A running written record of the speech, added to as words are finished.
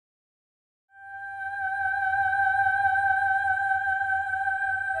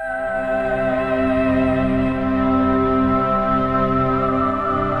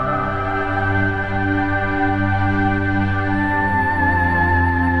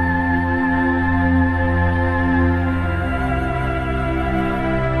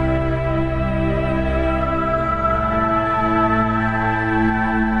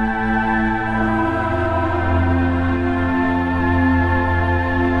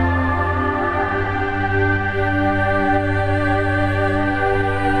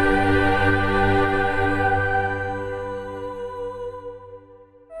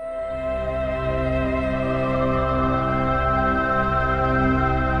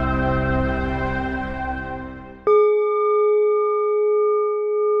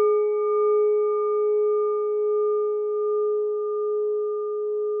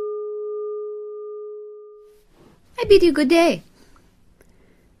bid you good day.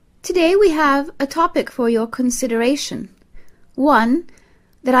 Today we have a topic for your consideration, one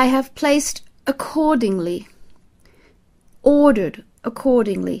that I have placed accordingly, ordered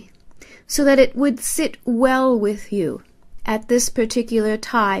accordingly, so that it would sit well with you at this particular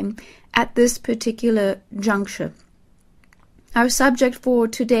time, at this particular juncture. Our subject for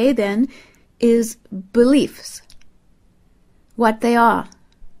today then is beliefs, what they are,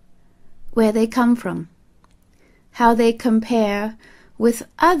 where they come from, how they compare with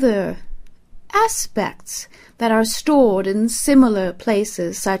other aspects that are stored in similar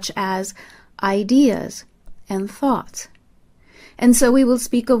places, such as ideas and thoughts. And so we will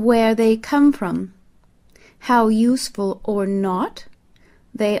speak of where they come from, how useful or not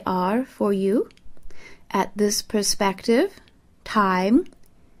they are for you at this perspective, time,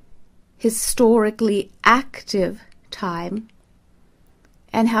 historically active time,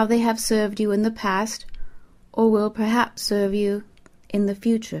 and how they have served you in the past or will perhaps serve you in the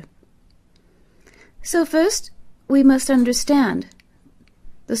future. So first, we must understand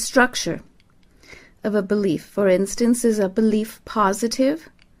the structure of a belief. For instance, is a belief positive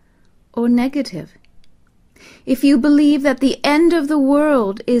or negative? If you believe that the end of the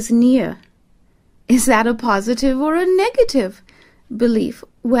world is near, is that a positive or a negative belief?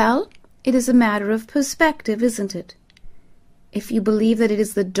 Well, it is a matter of perspective, isn't it? If you believe that it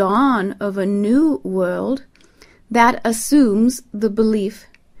is the dawn of a new world, that assumes the belief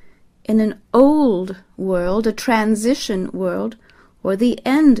in an old world, a transition world, or the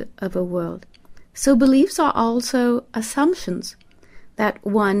end of a world. So beliefs are also assumptions that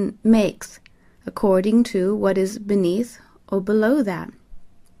one makes according to what is beneath or below that.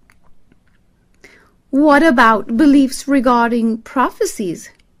 What about beliefs regarding prophecies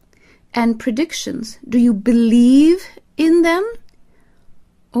and predictions? Do you believe in them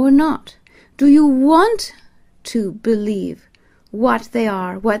or not? Do you want to believe what they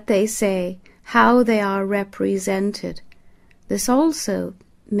are, what they say, how they are represented? This also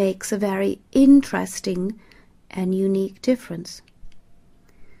makes a very interesting and unique difference.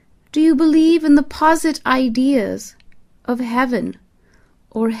 Do you believe in the posit ideas of heaven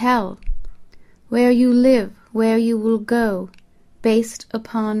or hell, where you live, where you will go, based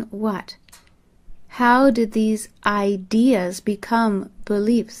upon what? How did these ideas become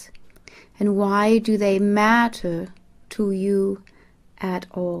beliefs? And why do they matter to you at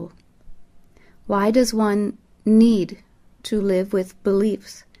all? Why does one need to live with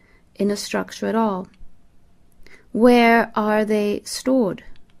beliefs in a structure at all? Where are they stored,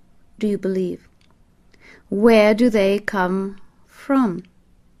 do you believe? Where do they come from?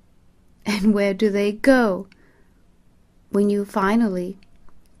 And where do they go when you finally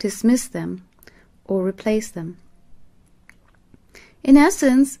dismiss them or replace them? In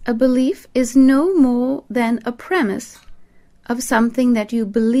essence, a belief is no more than a premise of something that you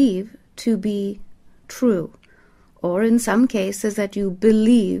believe to be true, or in some cases that you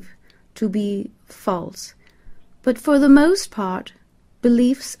believe to be false. But for the most part,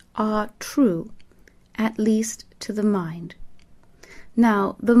 beliefs are true, at least to the mind.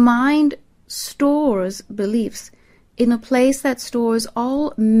 Now, the mind stores beliefs in a place that stores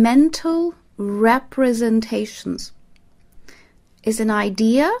all mental representations. Is an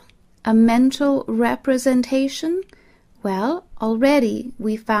idea a mental representation? Well, already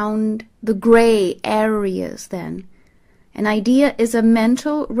we found the gray areas then. An idea is a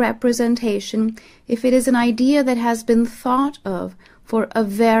mental representation if it is an idea that has been thought of for a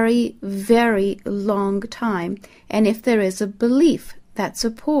very, very long time, and if there is a belief that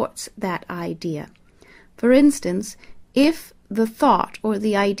supports that idea. For instance, if the thought or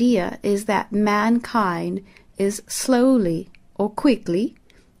the idea is that mankind is slowly or quickly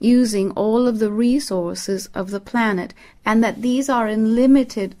using all of the resources of the planet, and that these are in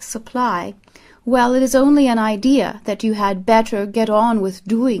limited supply, well, it is only an idea that you had better get on with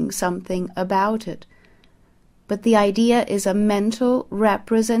doing something about it. But the idea is a mental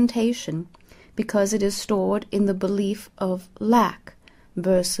representation because it is stored in the belief of lack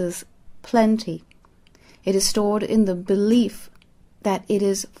versus plenty. It is stored in the belief that it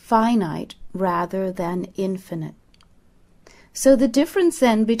is finite rather than infinite. So the difference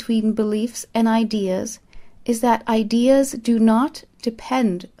then between beliefs and ideas is that ideas do not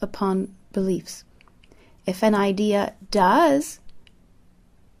depend upon beliefs. If an idea does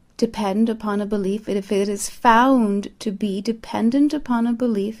depend upon a belief, if it is found to be dependent upon a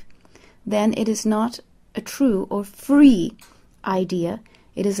belief, then it is not a true or free idea.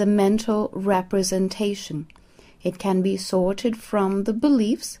 It is a mental representation. It can be sorted from the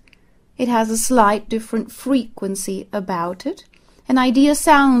beliefs. It has a slight different frequency about it. An idea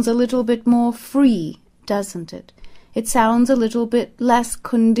sounds a little bit more free, doesn't it? It sounds a little bit less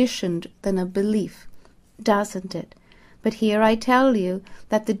conditioned than a belief, doesn't it? But here I tell you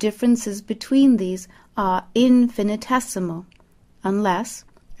that the differences between these are infinitesimal, unless,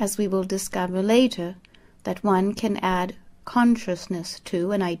 as we will discover later, that one can add consciousness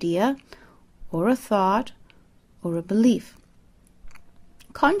to an idea, or a thought, or a belief.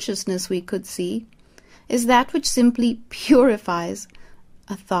 Consciousness, we could see, is that which simply purifies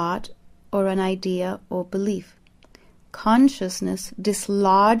a thought or an idea or belief. Consciousness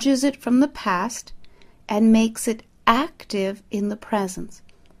dislodges it from the past and makes it active in the present.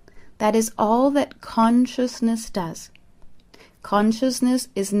 That is all that consciousness does. Consciousness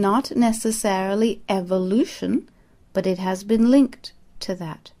is not necessarily evolution, but it has been linked to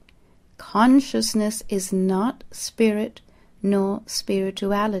that. Consciousness is not spirit nor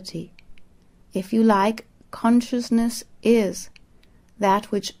spirituality. If you like, consciousness is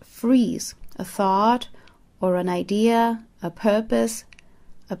that which frees a thought or an idea, a purpose,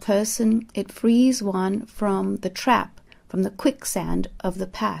 a person. It frees one from the trap, from the quicksand of the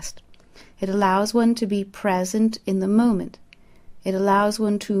past. It allows one to be present in the moment. It allows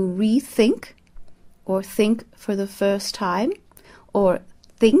one to rethink or think for the first time, or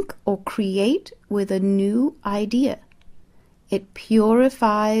think or create with a new idea. It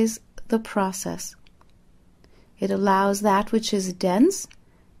purifies the process. It allows that which is dense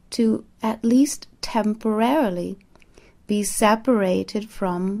to, at least temporarily, be separated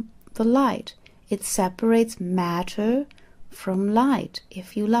from the light. It separates matter from light,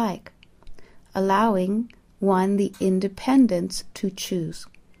 if you like, allowing one the independence to choose.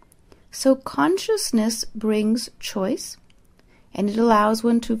 So consciousness brings choice, and it allows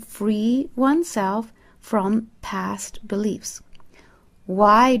one to free oneself from past beliefs.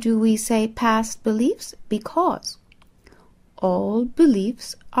 Why do we say past beliefs? Because all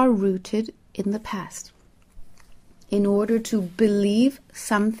beliefs are rooted in the past. In order to believe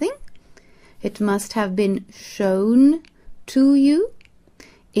something, it must have been shown to you,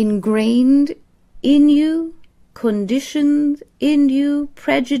 ingrained in you, conditioned in you,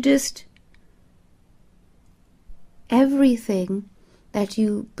 prejudiced. Everything that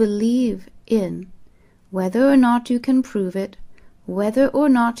you believe in, whether or not you can prove it, whether or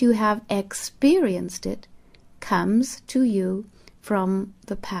not you have experienced it, comes to you from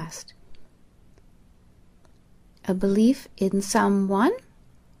the past. A belief in someone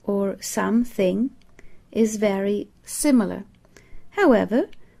or something is very similar. However,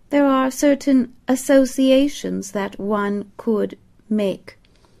 there are certain associations that one could make.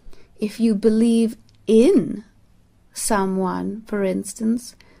 If you believe in someone, for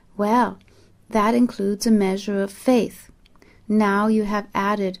instance, well, that includes a measure of faith. Now you have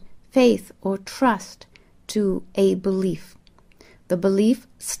added faith or trust to a belief. The belief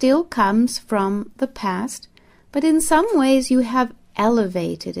still comes from the past, but in some ways you have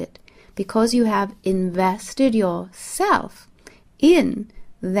elevated it because you have invested yourself in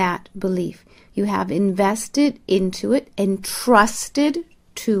that belief. You have invested into it, entrusted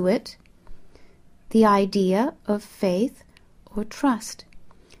to it the idea of faith or trust.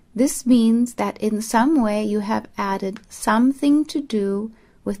 This means that in some way you have added something to do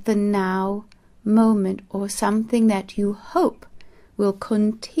with the now moment, or something that you hope will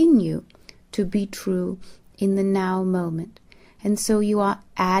continue to be true in the now moment. And so you are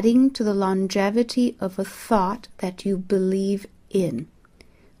adding to the longevity of a thought that you believe in.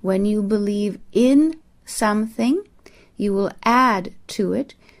 When you believe in something, you will add to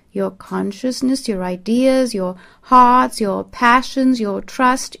it your consciousness, your ideas, your hearts, your passions, your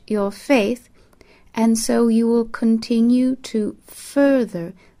trust, your faith, and so you will continue to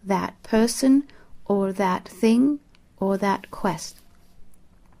further that person or that thing or that quest.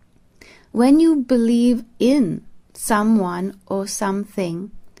 When you believe in someone or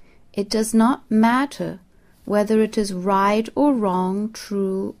something, it does not matter whether it is right or wrong,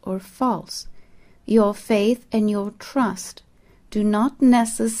 true or false. Your faith and your trust do not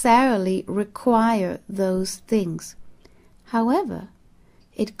necessarily require those things. However,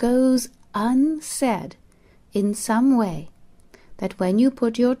 it goes unsaid in some way that when you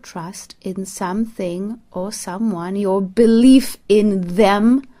put your trust in something or someone, your belief in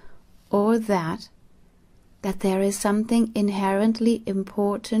them or that there is something inherently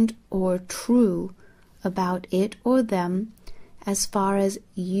important or true about it or them as far as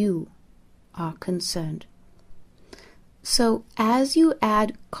you are concerned. So as you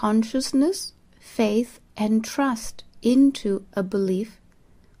add consciousness, faith, and trust into a belief,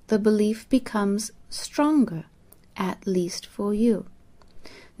 the belief becomes stronger, at least for you.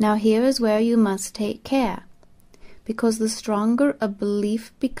 Now here is where you must take care, because the stronger a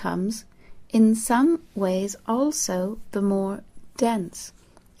belief becomes, in some ways also, the more dense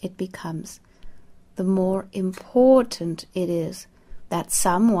it becomes, the more important it is that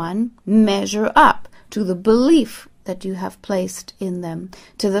someone measure up to the belief that you have placed in them,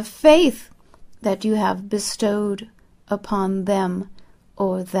 to the faith that you have bestowed upon them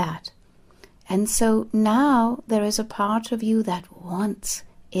or that. And so now there is a part of you that wants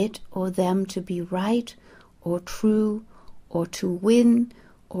it or them to be right or true or to win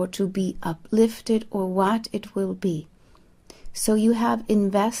or to be uplifted or what it will be. So you have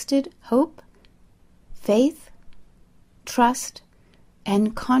invested hope, faith, trust,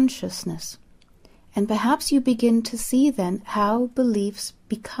 and consciousness. And perhaps you begin to see then how beliefs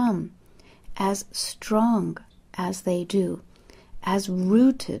become as strong as they do, as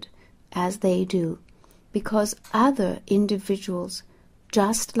rooted as they do, because other individuals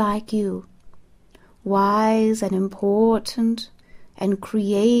just like you, wise and important and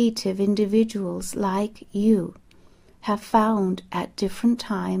creative individuals like you, have found at different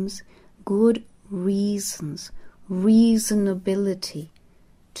times good reasons, reasonability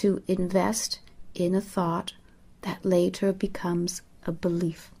to invest in a thought that later becomes a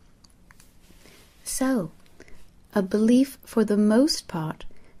belief. So, a belief for the most part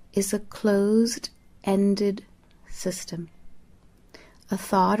is a closed-ended system. A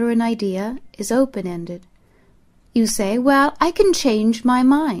thought or an idea is open-ended. You say, well, I can change my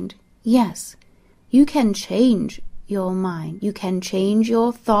mind. Yes, you can change your mind. You can change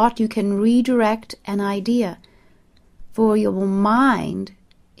your thought. You can redirect an idea. For your mind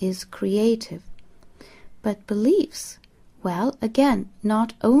is creative. But beliefs, well, again,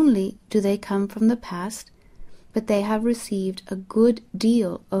 not only do they come from the past, but they have received a good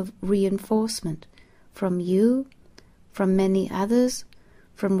deal of reinforcement from you, from many others,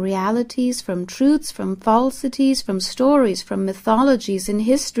 from realities, from truths, from falsities, from stories, from mythologies and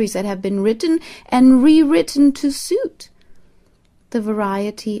histories that have been written and rewritten to suit the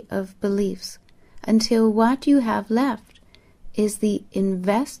variety of beliefs, until what you have left is the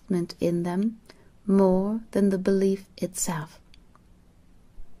investment in them more than the belief itself.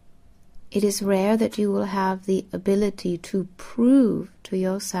 It is rare that you will have the ability to prove to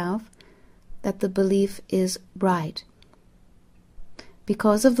yourself that the belief is right.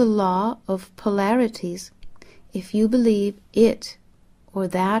 Because of the law of polarities, if you believe it or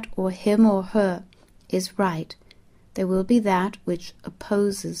that or him or her is right, there will be that which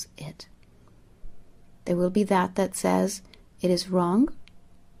opposes it. There will be that that says it is wrong,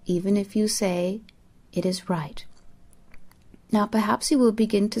 even if you say it is right. Now perhaps you will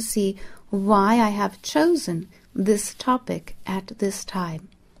begin to see why I have chosen this topic at this time.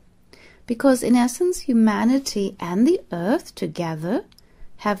 Because in essence, humanity and the earth together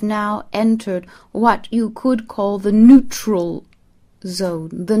have now entered what you could call the neutral zone,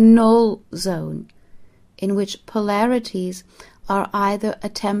 the null zone, in which polarities are either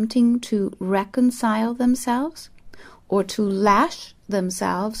attempting to reconcile themselves or to lash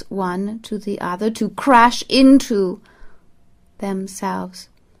themselves one to the other, to crash into themselves,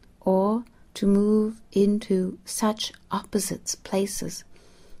 or to move into such opposite places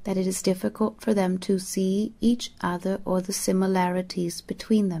that it is difficult for them to see each other or the similarities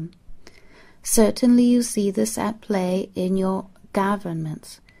between them. Certainly you see this at play in your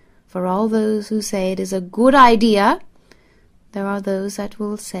governments. For all those who say it is a good idea, there are those that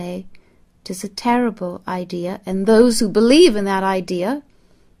will say it is a terrible idea, and those who believe in that idea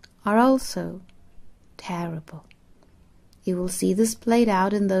are also terrible. You will see this played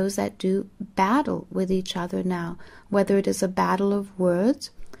out in those that do battle with each other now, whether it is a battle of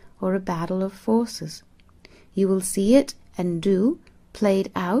words or a battle of forces. You will see it and do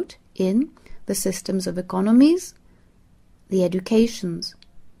played out in the systems of economies, the educations,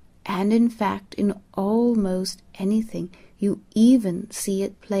 and in fact in almost anything. You even see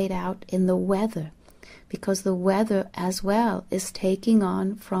it played out in the weather, because the weather as well is taking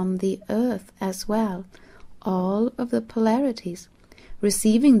on from the earth as well all of the polarities,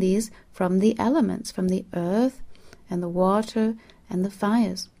 receiving these from the elements, from the earth and the water and the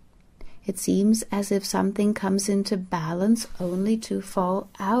fires. It seems as if something comes into balance only to fall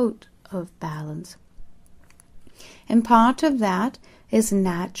out of balance. And part of that is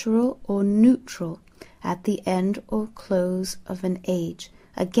natural or neutral at the end or close of an age,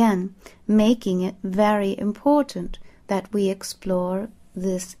 again making it very important that we explore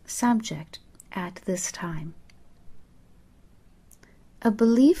this subject at this time. A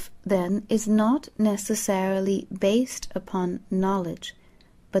belief, then, is not necessarily based upon knowledge,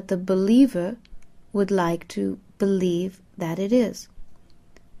 but the believer would like to believe that it is.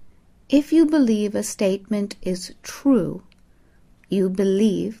 If you believe a statement is true, you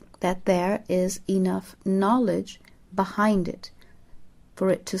believe that there is enough knowledge behind it for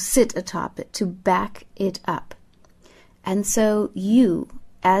it to sit atop it, to back it up. And so you,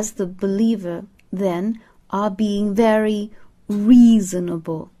 as the believer, then are being very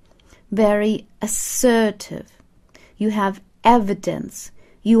reasonable, very assertive. You have evidence.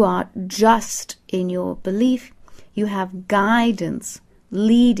 You are just in your belief. You have guidance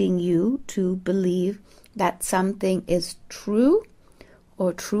leading you to believe that something is true,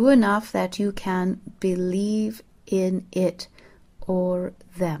 or true enough that you can believe in it or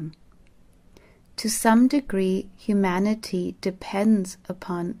them. To some degree, humanity depends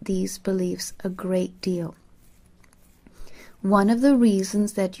upon these beliefs a great deal. One of the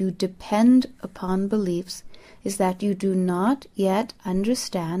reasons that you depend upon beliefs is that you do not yet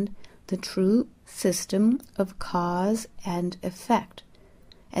understand the true system of cause and effect.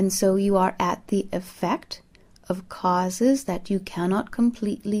 And so you are at the effect of causes that you cannot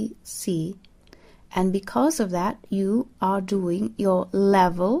completely see. And because of that, you are doing your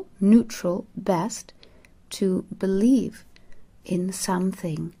level, neutral best to believe in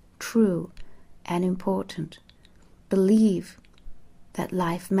something true and important. Believe that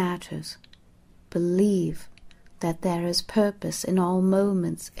life matters. Believe that there is purpose in all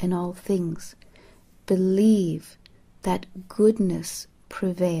moments, in all things. Believe that goodness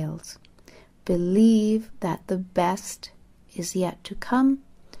prevails. Believe that the best is yet to come,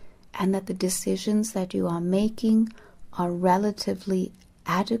 and that the decisions that you are making are relatively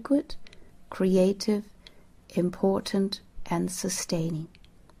adequate, creative, important, and sustaining.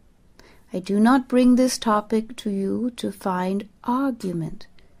 I do not bring this topic to you to find argument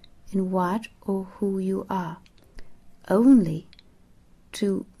in what or who you are, only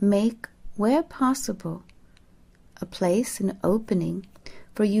to make, where possible, a place, an opening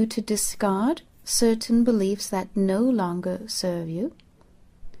for you to discard certain beliefs that no longer serve you,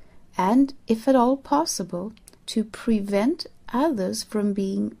 and, if at all possible, to prevent others from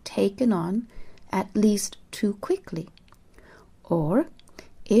being taken on at least too quickly. Or,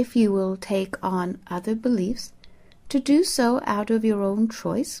 if you will take on other beliefs, to do so out of your own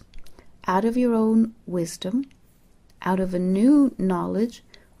choice, out of your own wisdom, out of a new knowledge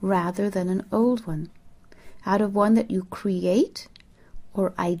rather than an old one, out of one that you create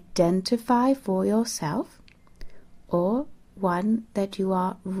or identify for yourself, or one that you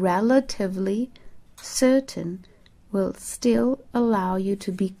are relatively certain will still allow you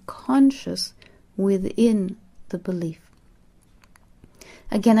to be conscious within the belief.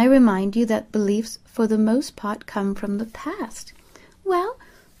 Again, I remind you that beliefs, for the most part, come from the past. Well,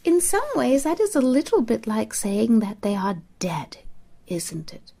 in some ways, that is a little bit like saying that they are dead,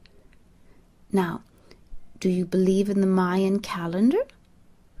 isn't it? Now, do you believe in the Mayan calendar?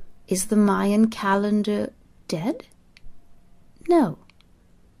 Is the Mayan calendar dead? No.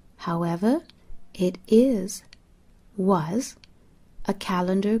 However, it was a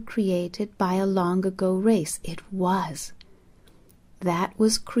calendar created by a long ago race. It was. That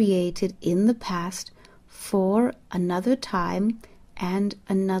was created in the past for another time and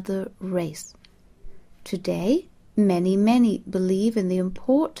another race. Today, many believe in the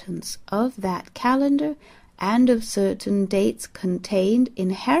importance of that calendar and of certain dates contained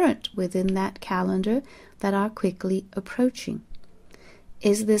inherent within that calendar that are quickly approaching.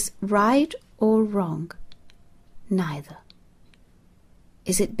 Is this right or wrong? Neither.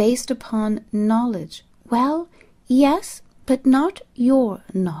 Is it based upon knowledge? Well, yes, but not your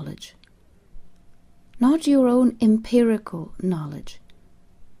knowledge. Not your own empirical knowledge.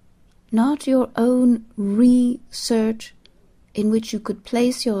 Not your own research in which you could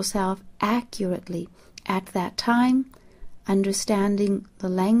place yourself accurately at that time, understanding the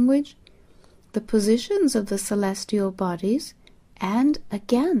language, the positions of the celestial bodies, and,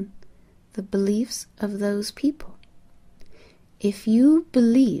 again, the beliefs of those people. If you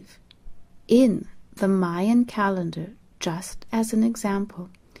believe in the Mayan calendar, just as an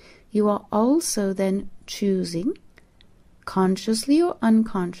example, you are also then choosing, consciously or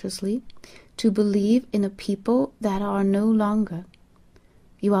unconsciously, to believe in a people that are no longer.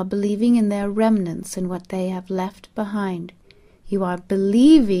 You are believing in their remnants and what they have left behind. You are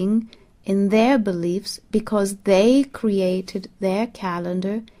believing in their beliefs because they created their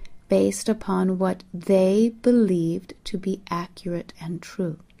calendar based upon what they believed to be accurate and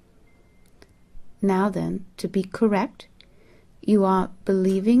true. Now then, to be correct, you are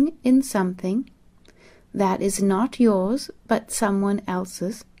believing in something that is not yours but someone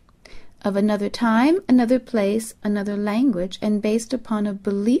else's, of another time, another place, another language, and based upon a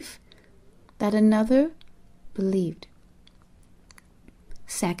belief that another believed.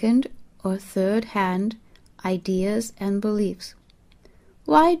 Second or third hand ideas and beliefs.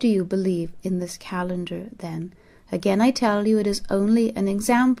 Why do you believe in this calendar then? Again, I tell you, it is only an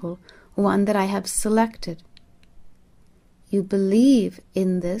example, one that I have selected. You believe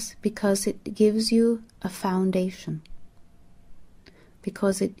in this because it gives you a foundation,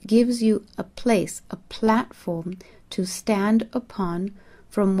 because it gives you a place, a platform to stand upon,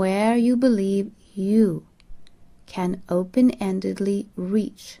 from where you believe you can open-endedly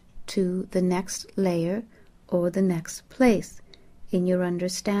reach to the next layer or the next place in your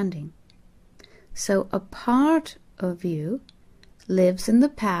understanding. So a part of you lives in the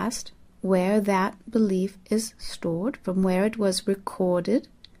past, where that belief is stored, from where it was recorded,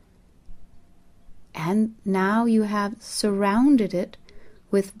 and now you have surrounded it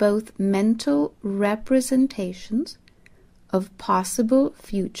with both mental representations of possible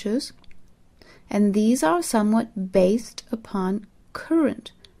futures, and these are somewhat based upon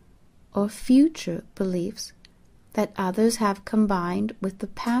current or future beliefs that others have combined with the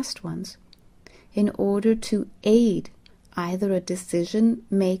past ones in order to aid either a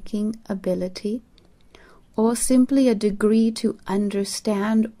decision-making ability or simply a degree to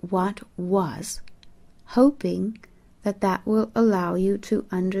understand what was, hoping that that will allow you to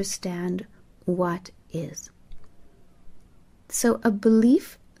understand what is. So a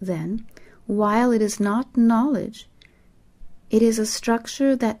belief, then, while it is not knowledge, it is a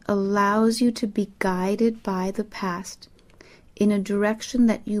structure that allows you to be guided by the past in a direction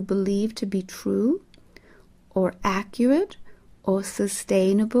that you believe to be true, or accurate, or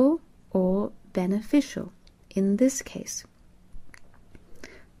sustainable, or beneficial in this case.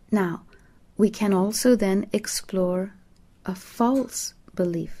 Now, we can also then explore a false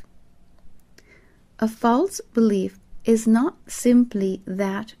belief. A false belief is not simply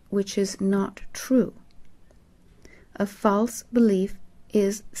that which is not true. A false belief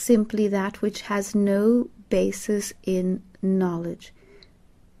is simply that which has no basis in knowledge.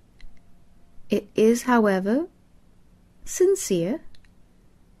 It is, however, sincere.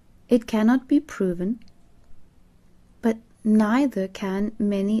 It cannot be proven, but neither can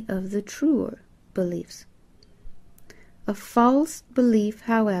many of the truer beliefs. A false belief,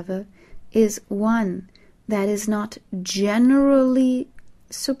 however, is one that is not generally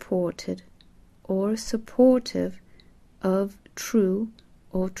supported or supportive of true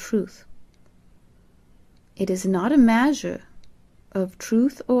or truth. It is not a measure of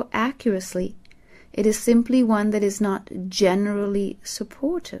truth or accuracy. It is simply one that is not generally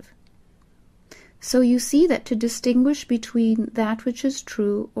supportive. So you see that to distinguish between that which is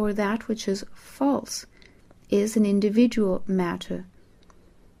true or that which is false is an individual matter.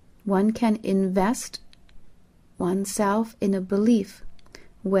 One can invest oneself in a belief,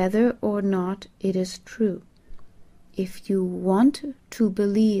 whether or not it is true. If you want to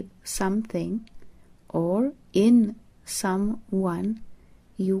believe something or in someone,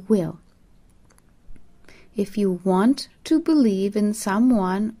 you will. If you want to believe in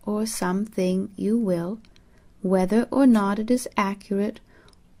someone or something, you will, whether or not it is accurate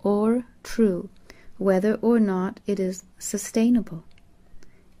or true, whether or not it is sustainable.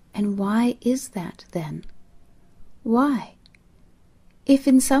 And why is that then? Why? If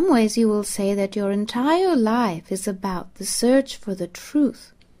in some ways you will say that your entire life is about the search for the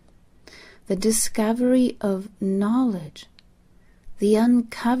truth, the discovery of knowledge, the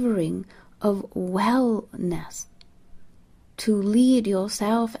uncovering of wellness, to lead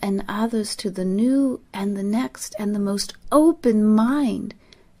yourself and others to the new and the next and the most open mind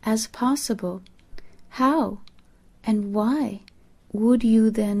as possible, how and why would you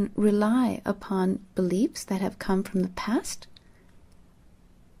then rely upon beliefs that have come from the past?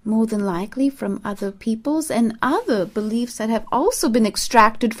 More than likely from other peoples and other beliefs that have also been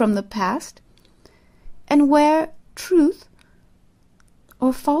extracted from the past, and where truth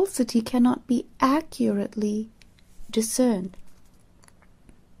or falsity cannot be accurately discerned.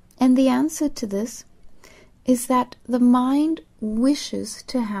 And the answer to this is that the mind wishes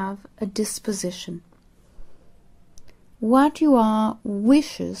to have a disposition. What you are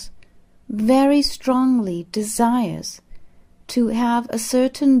wishes very strongly, desires to have a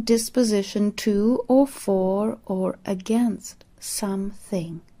certain disposition to or for or against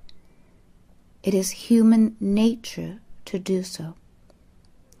something. It is human nature to do so.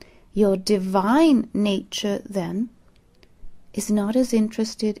 Your divine nature, then, is not as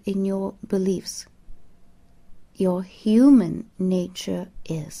interested in your beliefs. Your human nature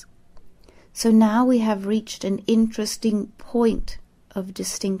is. So now we have reached an interesting point of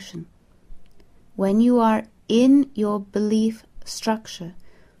distinction. When you are in your belief structure,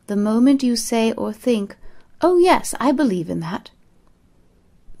 the moment you say or think, "Oh yes, I believe in that,"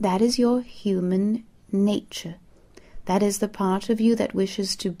 that is your human nature. That is the part of you that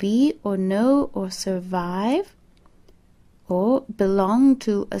wishes to be or know or survive or belong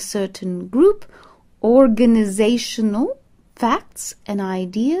to a certain group, organizational facts and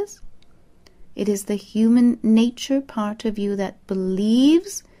ideas. It is the human nature part of you that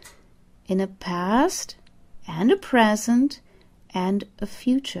believes in a past and a present and a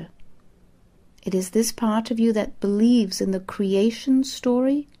future. It is this part of you that believes in the creation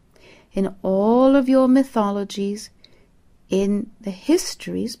story, in all of your mythologies, in the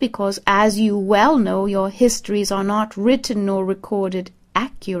histories, because as you well know, your histories are not written nor recorded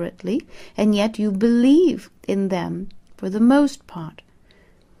accurately, and yet you believe in them for the most part.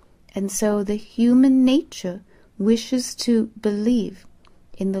 And so the human nature wishes to believe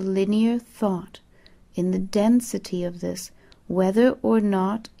in the linear thought, in the density of this, whether or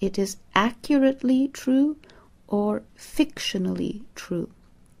not it is accurately true or fictionally true.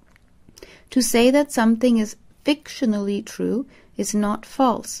 To say that something is fictionally true is not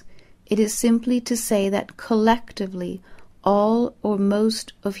false. It is simply to say that collectively all or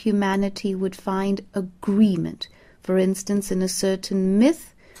most of humanity would find agreement, for instance, in a certain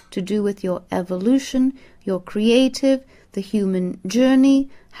myth to do with your evolution, your creative, the human journey,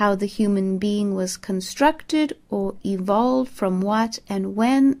 how the human being was constructed or evolved from what and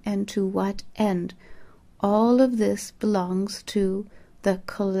when and to what end. All of this belongs to the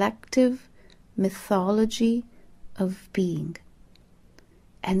collective mythology of being.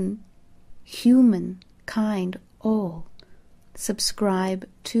 And humankind all subscribe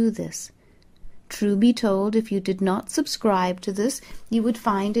to this. True be told, if you did not subscribe to this, you would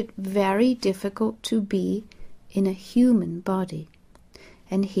find it very difficult to be in a human body.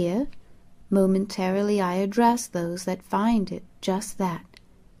 And here, momentarily I address those that find it just that,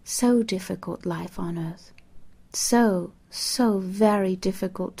 so difficult life on earth. So very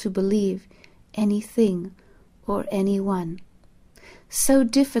difficult to believe anything or anyone. So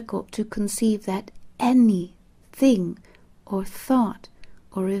difficult to conceive that anything or thought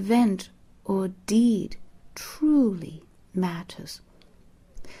or event or deed truly matters.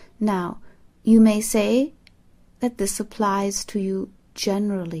 Now, you may say that this applies to you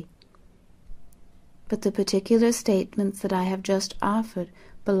generally, but the particular statements that I have just offered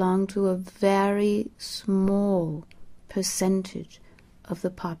belong to a very small percentage of the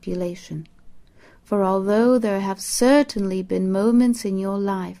population. For although there have certainly been moments in your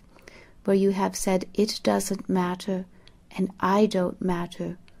life where you have said it doesn't matter and I don't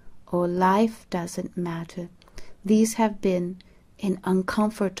matter, or life doesn't matter, these have been in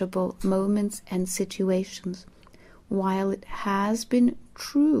uncomfortable moments and situations. While it has been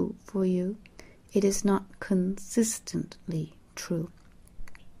true for you, it is not consistently true.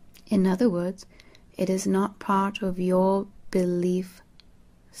 In other words, it is not part of your belief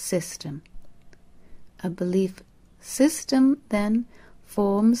system. A belief system, then,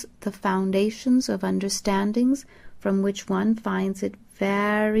 forms the foundations of understandings from which one finds it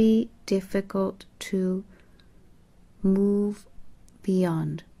very difficult to move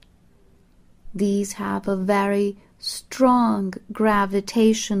beyond. These have a very strong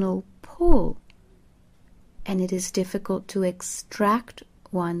gravitational pull, and it is difficult to extract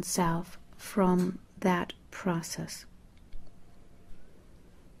oneself from that process.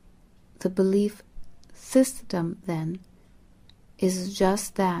 The belief system, then, is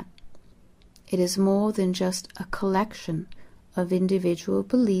just that. It is more than just a collection of individual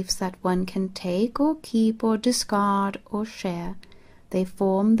beliefs that one can take or keep or discard or share. They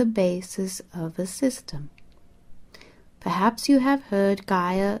form the basis of a system. Perhaps you have heard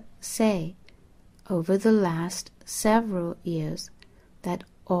Gaia say over the last several years that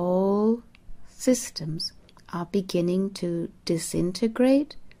all systems are beginning to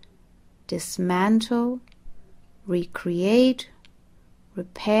disintegrate, dismantle, recreate,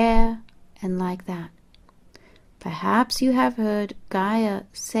 repair, and like that. Perhaps you have heard Gaia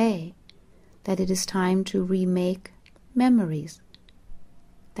say that it is time to remake memories,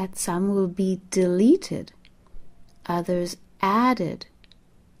 that some will be deleted, others added,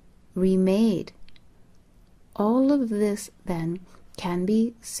 remade. All of this, then, can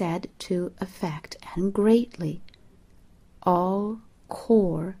be said to affect, and greatly, all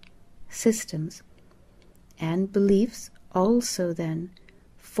core systems. And beliefs also, then,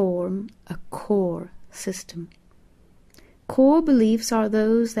 form a core system. Core beliefs are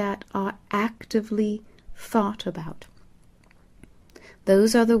those that are actively thought about.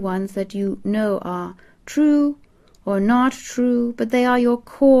 Those are the ones that you know are true or not true, but they are your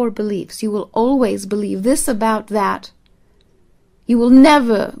core beliefs. You will always believe this about that. You will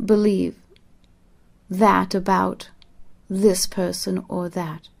never believe that about this person or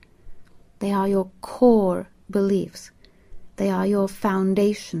that. They are your core beliefs. They are your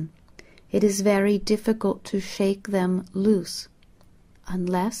foundation. It is very difficult to shake them loose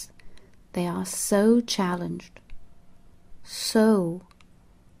unless they are so challenged, so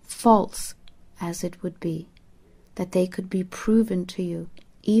false as it would be, that they could be proven to you,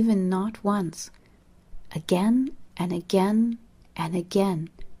 even not once, again and again and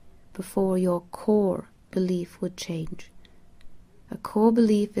again, before your core belief would change. A core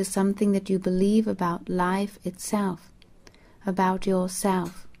belief is something that you believe about life itself, about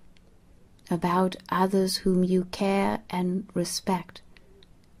yourself, about others whom you care and respect.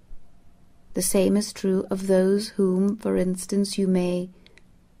 The same is true of those whom, for instance, you may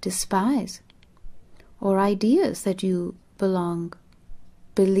despise, or ideas that you believe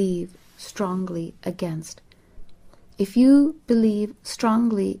strongly against. If you believe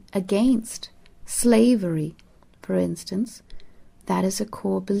strongly against slavery, for instance, that is a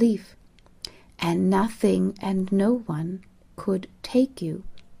core belief, and nothing and no one could take you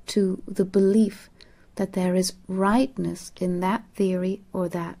to the belief that there is rightness in that theory or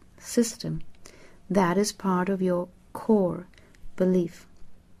that system. That is part of your core belief.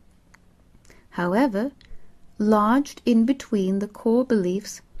 However, lodged in between the core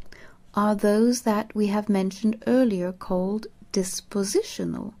beliefs are those that we have mentioned earlier called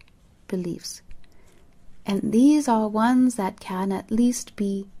dispositional beliefs. And these are ones that can at least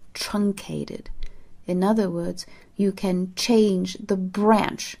be truncated. In other words, you can change the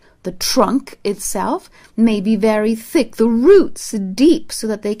branch. The trunk itself may be very thick, the roots deep, so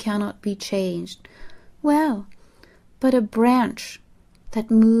that they cannot be changed. Well, but a branch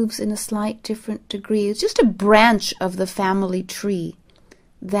that moves in a slight different degree is just a branch of the family tree.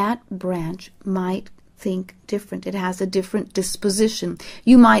 That branch might think different. It has a different disposition.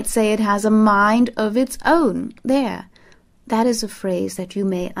 You might say it has a mind of its own. There. That is a phrase that you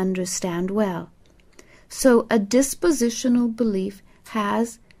may understand well. So a dispositional belief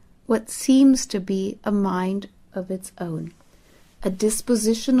has what seems to be a mind of its own. A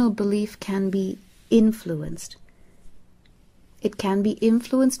dispositional belief can be influenced. It can be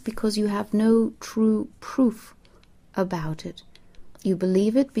influenced because you have no true proof about it. You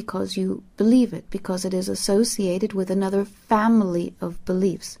believe it because you believe it, because it is associated with another family of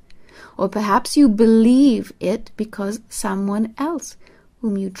beliefs. Or perhaps you believe it because someone else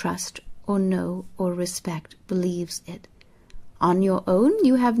whom you trust or know or respect believes it. On your own,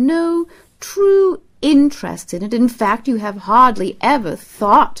 you have no true interest in it. In fact, you have hardly ever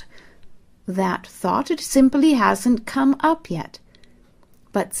thought that thought. It simply hasn't come up yet.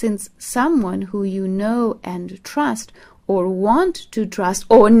 But since someone who you know and trust, or want to trust,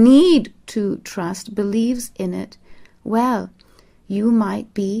 or need to trust, believes in it, well, you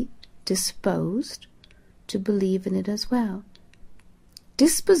might be disposed to believe in it as well.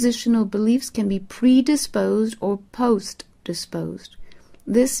 Dispositional beliefs can be predisposed or post-disposed.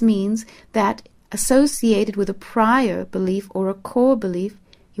 This means that associated with a prior belief or a core belief,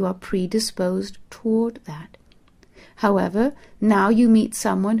 you are predisposed toward that. However, now you meet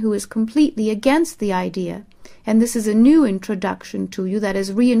someone who is completely against the idea, and this is a new introduction to you that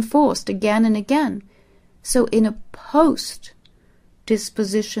is reinforced again and again. So in a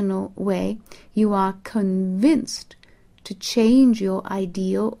post-dispositional way, you are convinced to change your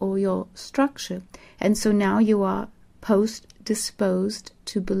ideal or your structure, and so now you are post-disposed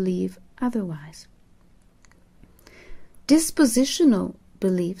to believe otherwise. Dispositional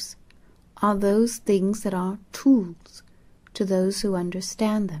beliefs are those things that are tools to those who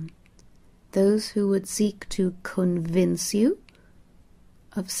understand them. Those who would seek to convince you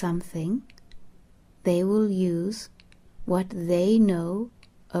of something, they will use what they know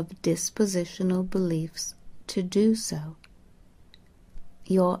of dispositional beliefs to do so.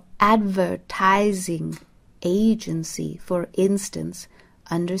 Your advertising agency, for instance,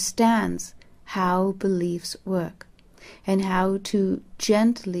 understands how beliefs work and how to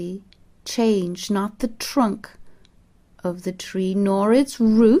gently change not the trunk of the tree nor its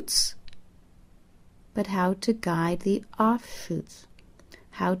roots, but how to guide the offshoots,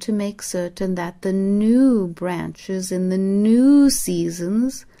 how to make certain that the new branches in the new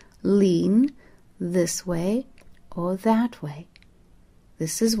seasons lean this way or that way.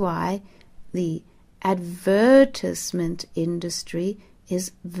 This is why the advertisement industry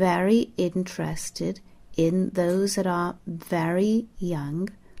is very interested in those that are very young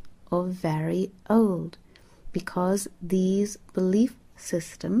or very old, because these belief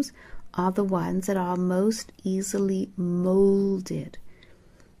systems are the ones that are most easily molded,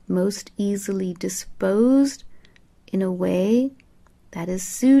 most easily disposed in a way that is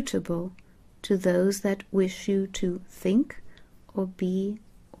suitable to those that wish you to think or be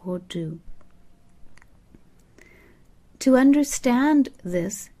or do. To understand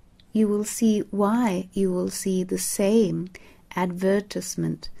this, you will see why you will see the same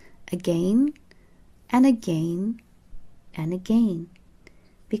advertisement again and again and again.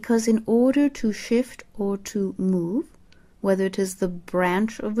 Because in order to shift or to move, whether it is the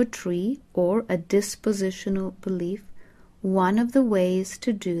branch of a tree or a dispositional belief, one of the ways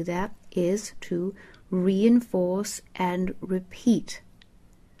to do that is to reinforce and repeat.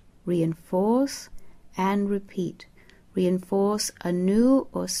 Reinforce and repeat. Reinforce a new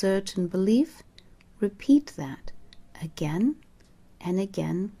or certain belief, repeat that again and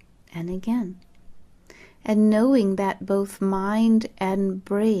again and again. And knowing that both mind and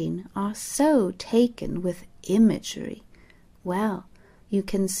brain are so taken with imagery, well, you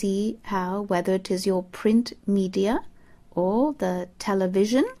can see how, whether it is your print media or the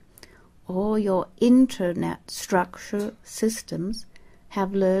television or your internet structure systems,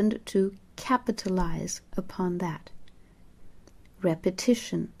 have learned to capitalize upon that.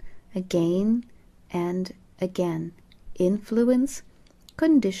 Repetition, again and again. Influence,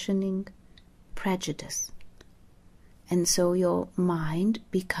 conditioning, prejudice. And so your mind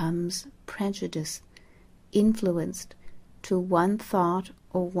becomes prejudiced, influenced to one thought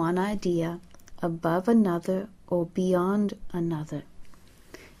or one idea above another or beyond another.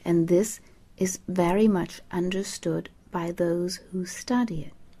 And this is very much understood by those who study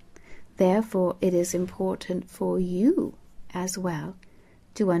it. Therefore, it is important for you as well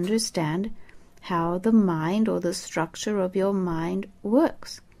to understand how the mind or the structure of your mind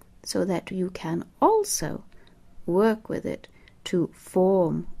works, so that you can also work with it to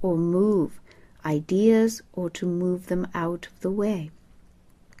form or move ideas or to move them out of the way.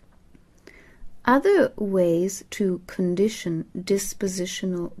 Other ways to condition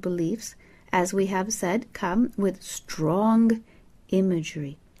dispositional beliefs, as we have said, come with strong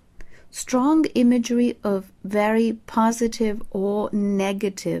imagery. Strong imagery of very positive or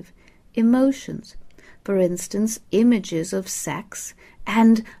negative emotions. For instance, images of sex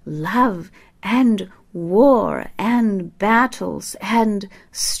and love and war and battles and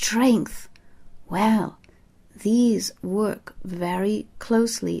strength. Well, these work very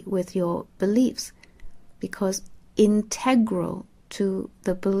closely with your beliefs, because integral to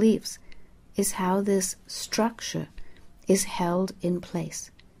the beliefs is how this structure is held in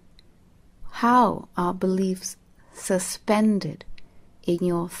place. How are beliefs suspended in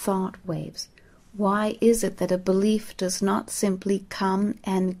your thought waves? Why is it that a belief does not simply come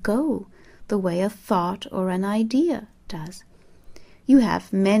and go the way a thought or an idea does? You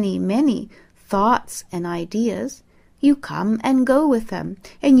have many, many thoughts and ideas. You come and go with them,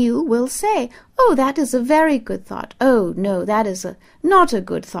 and you will say, "Oh, that is a very good thought. Oh, no, that is not a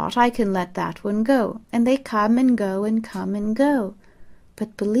good thought. I can let that one go." And they come and go and come and go.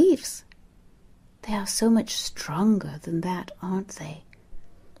 But beliefs, they are so much stronger than that, aren't they?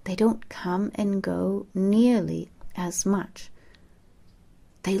 They don't come and go nearly as much.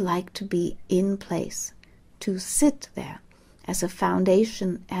 They like to be in place, to sit there as a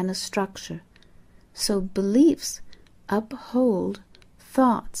foundation and a structure. So beliefs uphold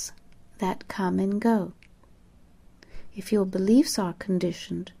thoughts that come and go. If your beliefs are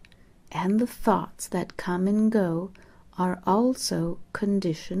conditioned, and the thoughts that come and go are also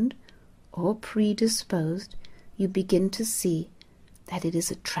conditioned or predisposed, you begin to see that it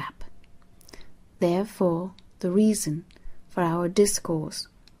is a trap. Therefore, the reason for our discourse,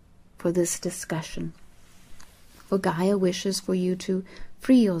 for this discussion. For Gaia wishes for you to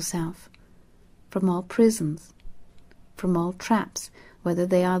free yourself from all prisons, from all traps, whether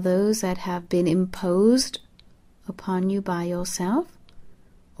they are those that have been imposed upon you by yourself,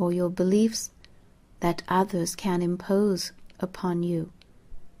 or your beliefs that others can impose upon you.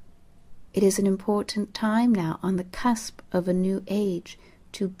 It is an important time now, on the cusp of a new age,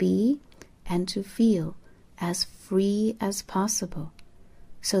 to be and to feel as free as possible,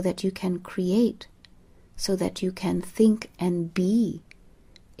 so that you can create, so that you can think and be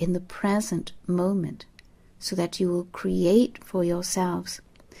in the present moment, so that you will create for yourselves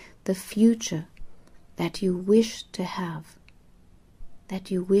the future that you wish to have,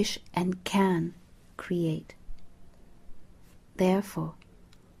 that you wish and can create. Therefore,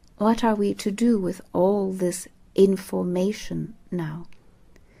 what are we to do with all this information now?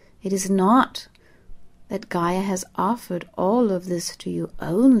 It is not that Gaia has offered all of this to you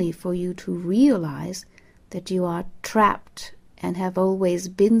only for you to realize that you are trapped and have always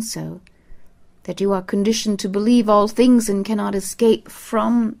been so, that you are conditioned to believe all things and cannot escape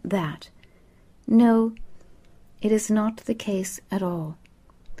from that. No, it is not the case at all.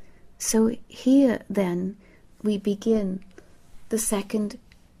 So here then we begin the second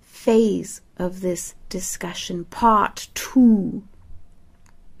phase of this discussion, part 2,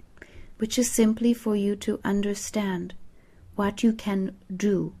 which is simply for you to understand what you can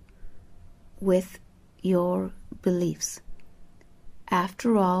do with your beliefs.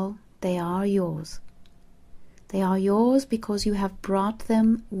 After all, they are yours. They are yours because you have brought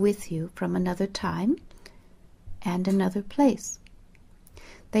them with you from another time and another place.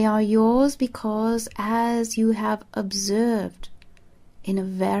 They are yours because, as you have observed in a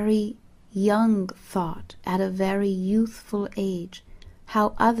very young thought, at a very youthful age,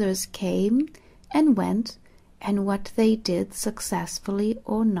 how others came and went and what they did successfully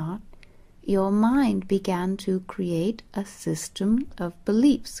or not, your mind began to create a system of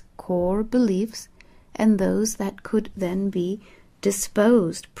beliefs, core beliefs, and those that could then be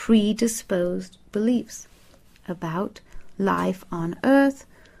predisposed beliefs about life on earth,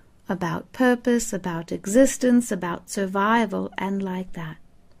 about purpose, about existence, about survival, and like that.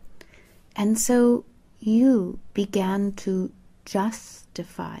 And so you began to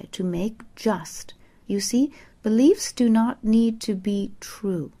justify, to make just. You see, beliefs do not need to be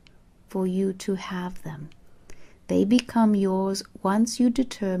true for you to have them. They become yours once you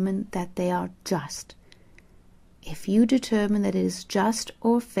determine that they are just. If you determine that it is just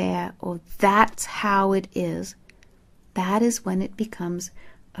or fair, or that's how it is, that is when it becomes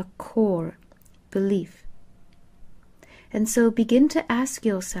a core belief. And so begin to ask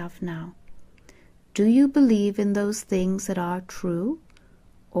yourself now, do you believe in those things that are true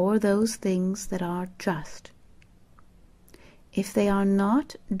or those things that are just? If they are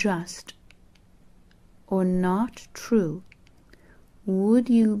not just or not true, would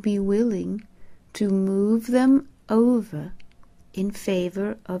you be willing to move them over in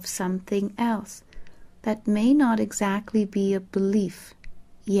favor of something else that may not exactly be a belief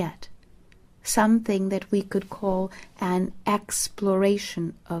yet, something that we could call an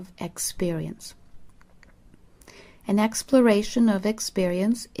exploration of experience? An exploration of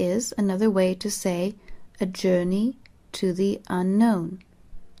experience is another way to say a journey to the unknown.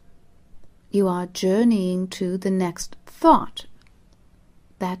 You are journeying to the next thought.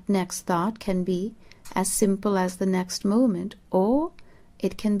 That next thought can be as simple as the next moment, or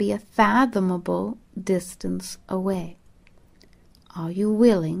it can be a fathomable distance away. Are you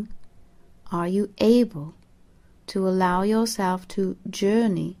willing, are you able to allow yourself to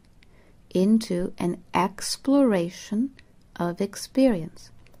journey into an exploration of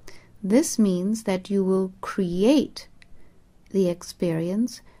experience? This means that you will create the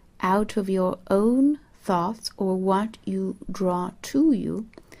experience out of your own thoughts or what you draw to you,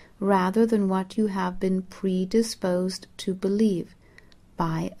 rather than what you have been predisposed to believe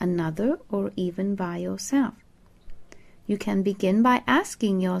by another or even by yourself. You can begin by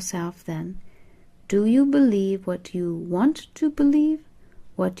asking yourself then, do you believe what you want to believe,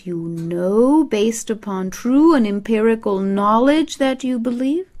 what you know based upon true and empirical knowledge that you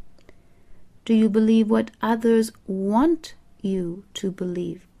believe? Do you believe what others want you to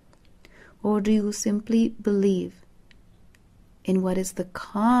believe? Or do you simply believe in what is the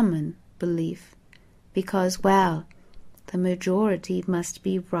common belief, because, well, the majority must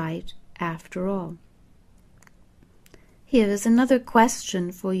be right after all? Here is another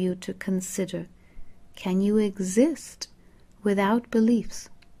question for you to consider. Can you exist without beliefs?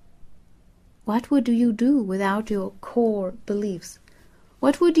 What would you do without your core beliefs?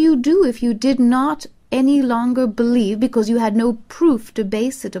 What would you do if you did not any longer believe, because you had no proof to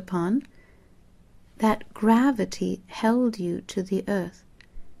base it upon, that gravity held you to the earth?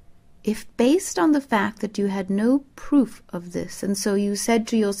 If based on the fact that you had no proof of this, and so you said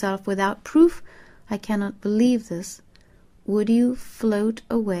to yourself, without proof, I cannot believe this, would you float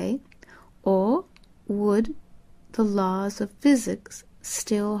away, or would the laws of physics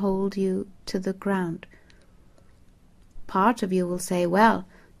still hold you to the ground? Part of you will say, well,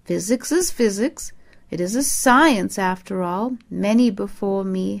 physics is physics. It is a science after all. Many before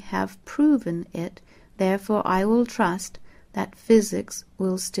me have proven it. Therefore I will trust that physics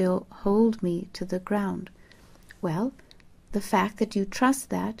will still hold me to the ground. Well, the fact that you trust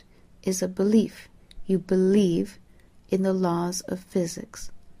that is a belief. You believe in the laws of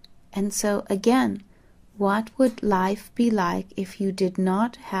physics. And so again, what would life be like if you did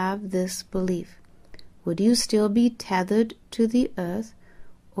not have this belief? Would you still be tethered to the earth,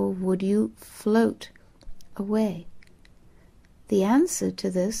 or would you float away? The answer to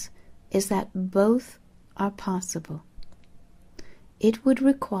this is that both are possible. It would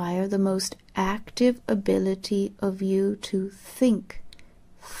require the most active ability of you to think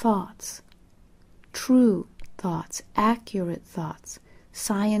thoughts, true thoughts, accurate thoughts,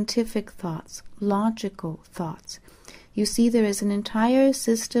 scientific thoughts, logical thoughts. You see, there is an entire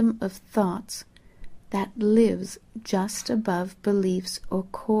system of thoughts that lives just above beliefs or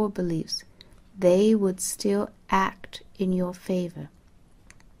core beliefs. They would still act in your favor.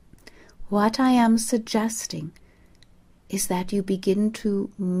 What I am suggesting is that you begin to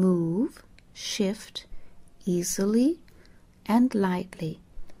move, shift easily and lightly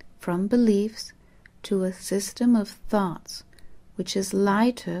from beliefs to a system of thoughts which is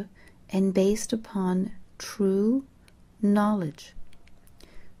lighter and based upon true knowledge.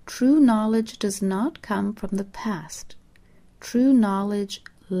 True knowledge does not come from the past. True knowledge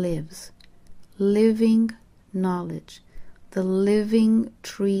lives. Living knowledge, the living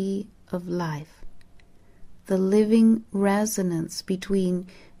tree of life, the living resonance between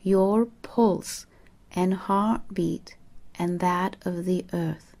your pulse and heartbeat and that of the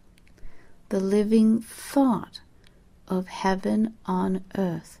earth, the living thought of heaven on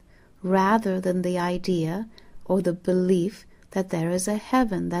earth, rather than the idea or the belief that there is a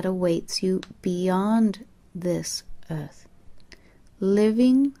heaven that awaits you beyond this earth.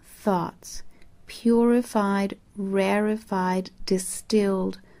 Living thoughts, purified, rarefied,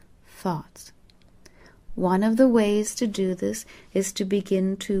 distilled thoughts. One of the ways to do this is to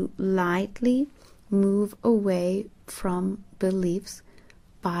begin to lightly move away from beliefs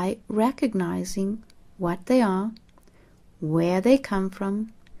by recognizing what they are, where they come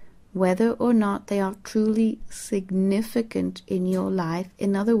from, whether or not they are truly significant in your life.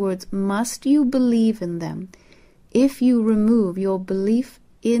 In other words, must you believe in them? If you remove your belief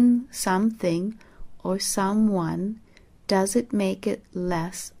in something or someone, does it make it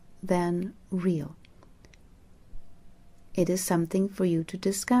less than real? It is something for you to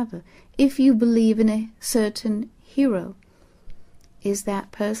discover. If you believe in a certain hero, is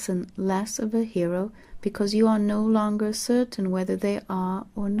that person less of a hero because you are no longer certain whether they are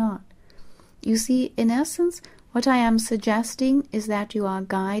or not? You see, in essence, what I am suggesting is that you are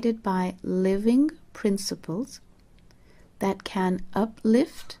guided by living principles that can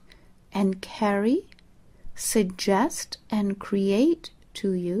uplift and carry, suggest and create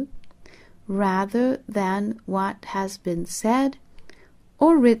to you, rather than what has been said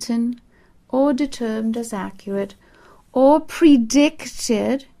or written or determined as accurate or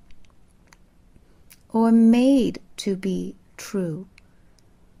predicted or made to be true.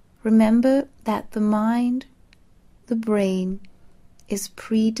 Remember that the mind, the brain, is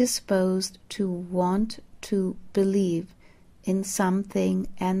predisposed to want to believe in something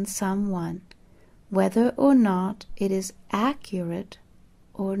and someone, whether or not it is accurate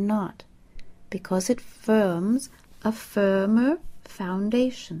or not, because it forms a firmer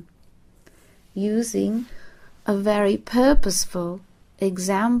foundation. Using a very purposeful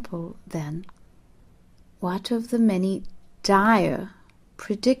example, then, what of the many dire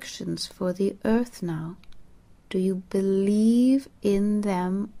predictions for the earth now? Do you believe in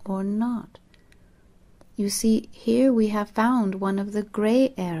them or not? You see, here we have found one of the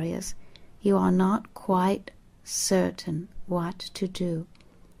gray areas. You are not quite certain what to do.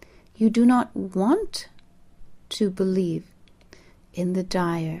 You do not want to believe in the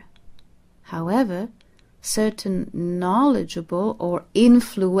dire. However, certain knowledgeable or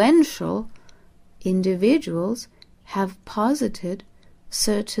influential individuals have posited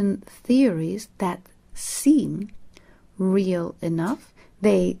certain theories that seem real enough,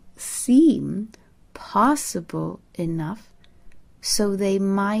 they seem possible enough, so they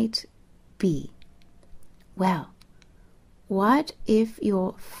might be. Well, what if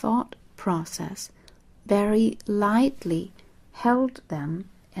your thought process very lightly held them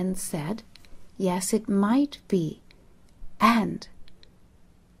and said, yes, it might be, and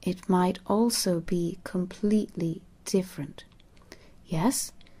it might also be completely different.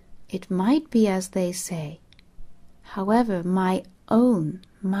 Yes, it might be as they say. However, my own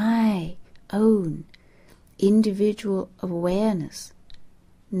individual awareness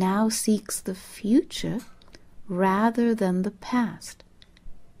now seeks the future rather than the past,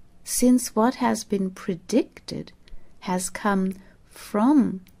 since what has been predicted has come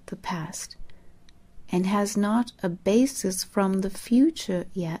from the past and has not a basis from the future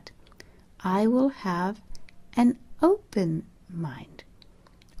yet. I will have an open mind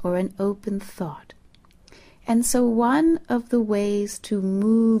or an open thought. And so one of the ways to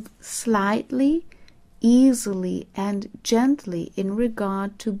move slightly, easily and gently in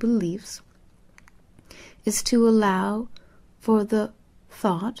regard to beliefs is to allow for the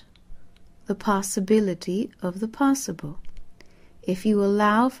thought, the possibility of the possible. If you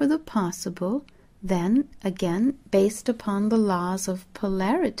allow for the possible, then, again, based upon the laws of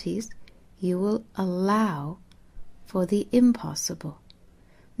polarities, you will allow for the impossible.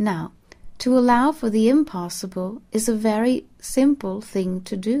 Now, To allow for the impossible is a very simple thing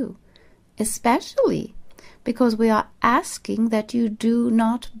to do, especially because we are asking that you do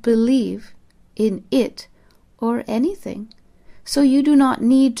not believe in it or anything. So you do not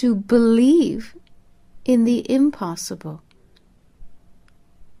need to believe in the impossible.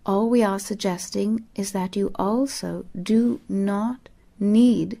 All we are suggesting is that you also do not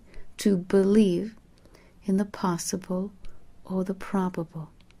need to believe in the possible or the probable.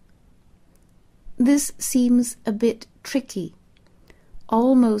 This seems a bit tricky,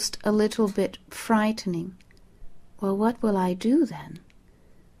 almost a little bit frightening. Well, what will I do then?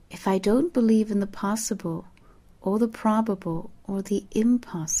 If I don't believe in the possible or the probable or the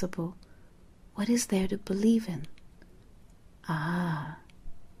impossible, what is there to believe in? Ah,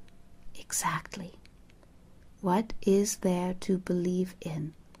 exactly. What is there to believe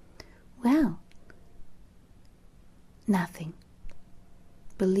in? Well, nothing.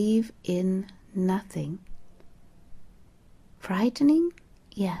 Believe in nothing. Frightening?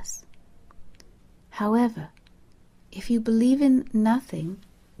 Yes. However, if you believe in nothing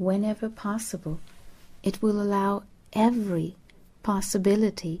whenever possible, it will allow every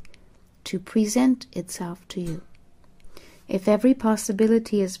possibility to present itself to you. If every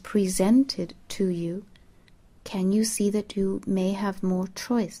possibility is presented to you, can you see that you may have more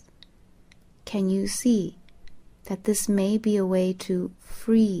choice? Can you see that this may be a way to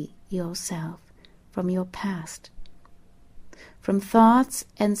free yourself from your past, from thoughts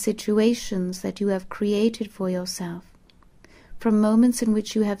and situations that you have created for yourself, from moments in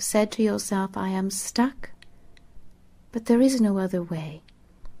which you have said to yourself, I am stuck, but there is no other way.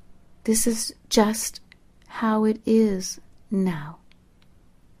 This is just how it is now.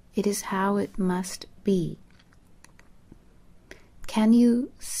 It is how it must be. Can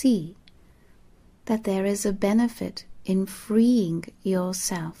you see that there is a benefit in freeing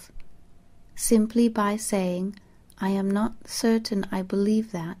yourself simply by saying, I am not certain I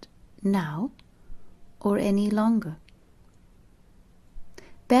believe that now or any longer?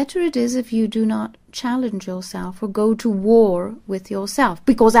 Better it is if you do not challenge yourself or go to war with yourself,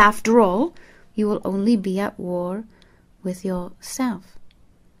 because after all, you will only be at war with yourself.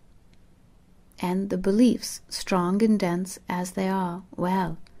 And the beliefs, strong and dense as they are,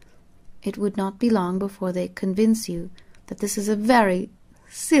 well, it would not be long before they convince you that this is a very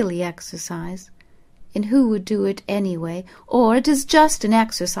silly exercise, and who would do it anyway? Or it is just an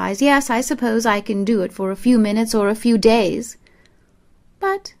exercise. Yes, I suppose I can do it for a few minutes or a few days.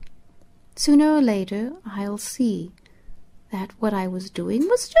 But sooner or later I'll see that what I was doing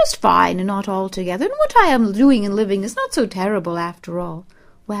was just fine and not altogether, and what I am doing and living is not so terrible after all.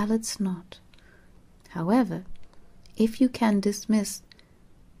 Well, it's not. However, if you can dismiss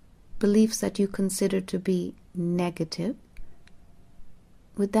beliefs that you consider to be negative,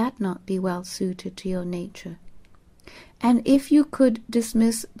 would that not be well suited to your nature? And if you could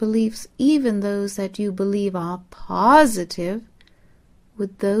dismiss beliefs, even those that you believe are positive,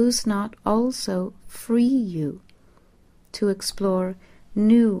 would those not also free you to explore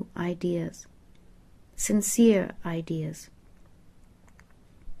new ideas, sincere ideas?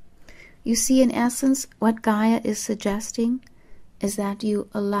 You see, in essence, what Gaia is suggesting is that you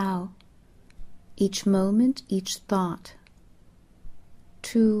allow each moment, each thought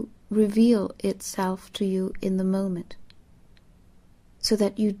to reveal itself to you in the moment, so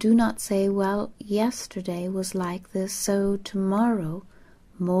that you do not say, well, yesterday was like this, so tomorrow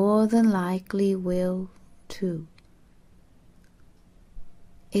more than likely will too.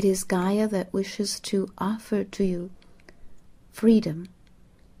 It is Gaia that wishes to offer to you freedom,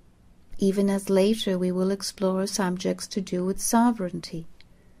 even as later we will explore subjects to do with sovereignty.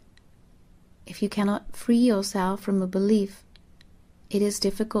 If you cannot free yourself from a belief, it is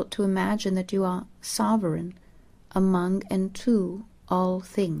difficult to imagine that you are sovereign among and to all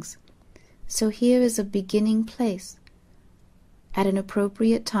things. So here is a beginning place, at an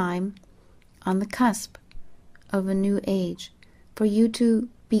appropriate time, on the cusp of a new age, for you to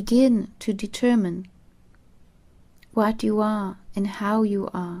begin to determine what you are and how you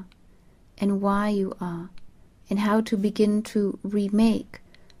are and why you are, and how to begin to remake,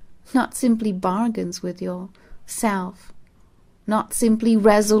 not simply bargains with yourself, not simply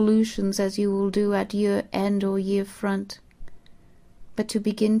resolutions as you will do at year end or year front, but to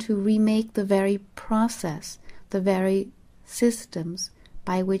begin to remake the very process, the very systems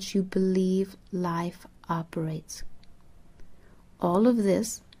by which you believe life operates. All of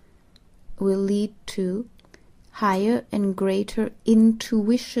this will lead to higher and greater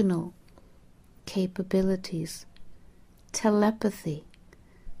intuitional capabilities, telepathy.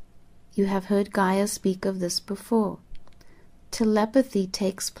 You have heard Gaia speak of this before. Telepathy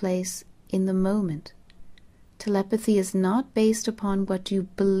takes place in the moment. Telepathy is not based upon what you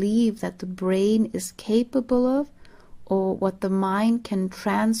believe that the brain is capable of or what the mind can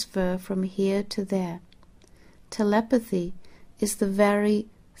transfer from here to there. Telepathy is the very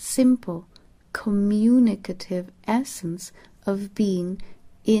simple, communicative essence of being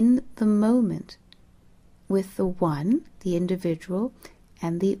in the moment with the one, the individual,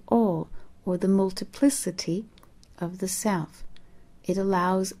 and the all, or the multiplicity of the self. It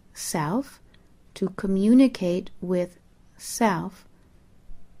allows self to communicate with self,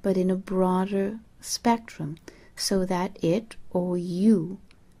 but in a broader spectrum, so that it or you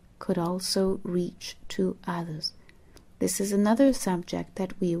could also reach to others. This is another subject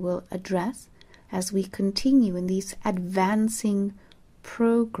that we will address as we continue in this advancing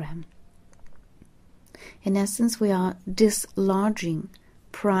program. In essence, we are dislodging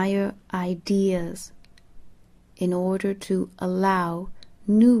prior ideas in order to allow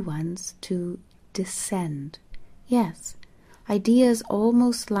new ones to descend. Yes, ideas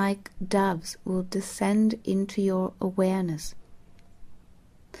almost like doves will descend into your awareness.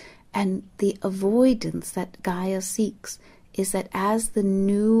 And the avoidance that Gaia seeks is that as the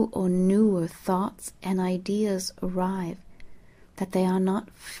new or newer thoughts and ideas arrive, that they are not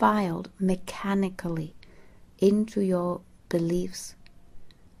filed mechanically into your beliefs,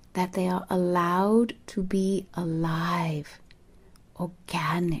 that they are allowed to be alive,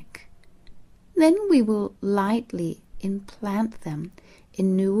 organic. Then we will lightly implant them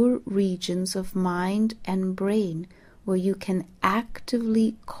in newer regions of mind and brain where you can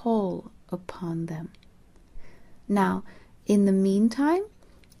actively call upon them. Now, in the meantime,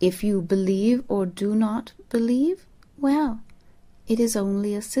 if you believe or do not believe, well, it is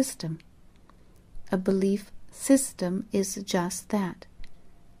only a system. A belief system is just that.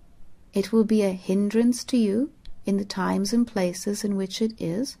 It will be a hindrance to you in the times and places in which it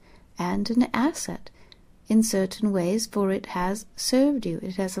is, and an asset in certain ways, for it has served you.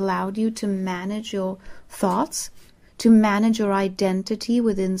 It has allowed you to manage your thoughts, to manage your identity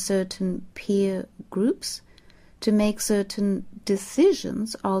within certain peer groups, to make certain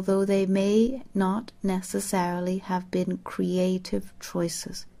decisions, although they may not necessarily have been creative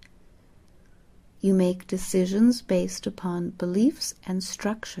choices. You make decisions based upon beliefs and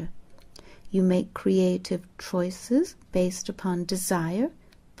structure. You make creative choices based upon desire,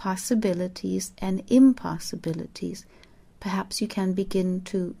 possibilities, and impossibilities. Perhaps you can begin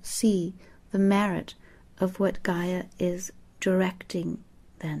to see the merit of what Gaia is directing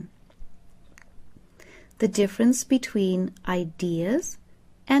then. The difference between ideas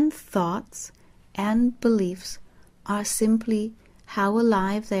and thoughts and beliefs are simply how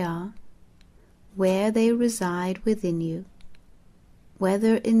alive they are, where they reside within you,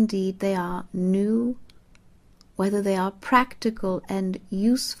 whether indeed they are new, whether they are practical and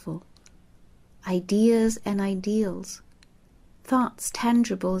useful, ideas and ideals, thoughts,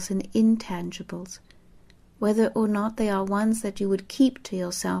 tangibles and intangibles, whether or not they are ones that you would keep to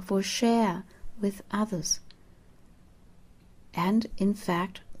yourself or share with others, and in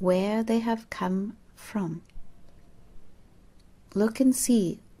fact where they have come from. Look and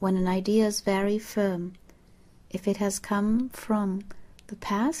see when an idea is very firm, if it has come from the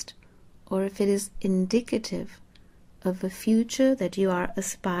past or if it is indicative of a future that you are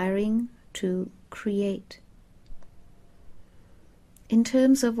aspiring to create. In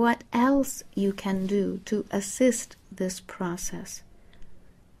terms of what else you can do to assist this process,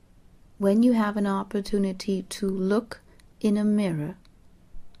 when you have an opportunity to look in a mirror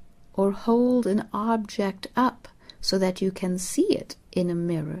or hold an object up so that you can see it in a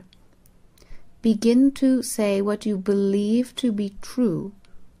mirror, begin to say what you believe to be true,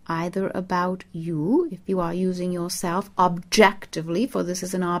 either about you, if you are using yourself objectively, for this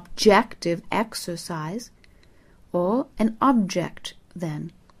is an objective exercise, or an object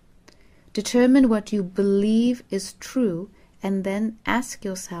then. Determine what you believe is true, and then ask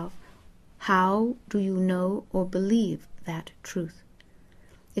yourself, how do you know or believe that truth?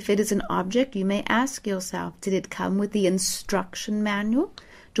 If it is an object, you may ask yourself, did it come with the instruction manual?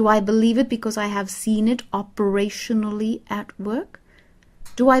 Do I believe it because I have seen it operationally at work?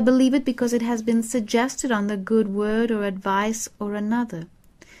 Do I believe it because it has been suggested on the good word or advice or another?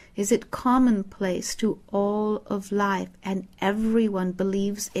 Is it commonplace to all of life and everyone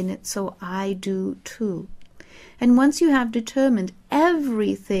believes in it, so I do too? And once you have determined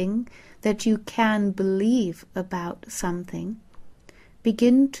everything that you can believe about something,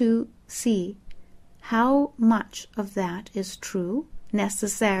 begin to see how much of that is true,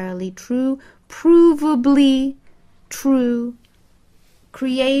 necessarily true, provably true,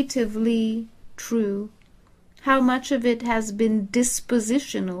 creatively true, how much of it has been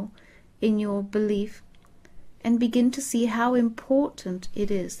dispositional in your belief and begin to see how important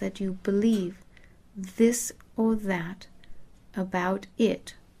it is that you believe this or that about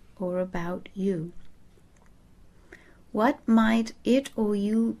it or about you. What might it or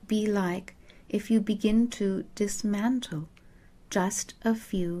you be like if you begin to dismantle just a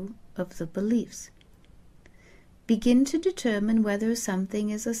few of the beliefs? Begin to determine whether something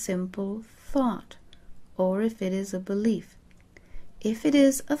is a simple thought or if it is a belief. If it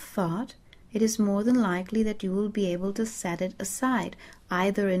is a thought, it is more than likely that you will be able to set it aside,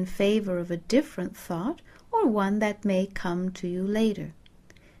 either in favor of a different thought or one that may come to you later.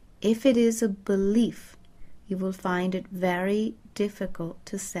 If it is a belief, you will find it very difficult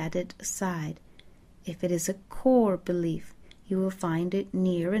to set it aside. If it is a core belief, you will find it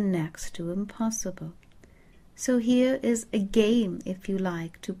near and next to impossible. So here is a game, if you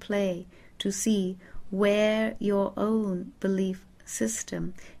like, to play, to see where your own belief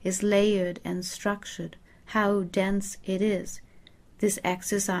system is layered and structured, how dense it is. This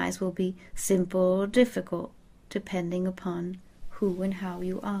exercise will be simple or difficult, depending upon who and how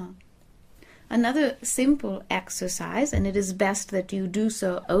you are. Another simple exercise, and it is best that you do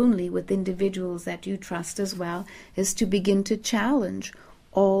so only with individuals that you trust as well, is to begin to challenge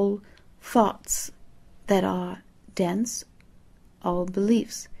all thoughts that are dense, all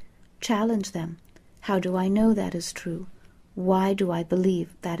beliefs. Challenge them. How do I know that is true? Why do I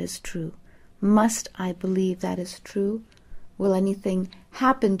believe that is true? Must I believe that is true? Will anything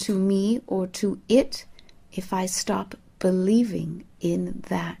happen to me or to it if I stop believing in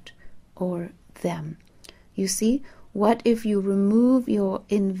that or them? You see, what if you remove your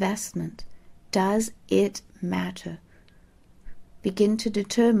investment? Does it matter? Begin to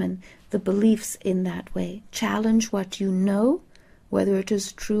determine the beliefs in that way. Challenge what you know, whether it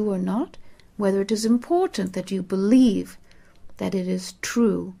is true or not, whether it is important that you believe that it is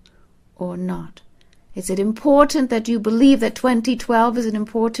true or not. Is it important that you believe that 2012 is an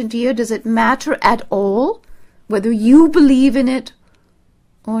important year? Does it matter at all whether you believe in it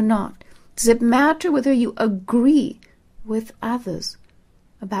or not? Does it matter whether you agree with others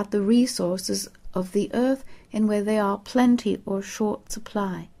about the resources of the earth and whether they are plenty or short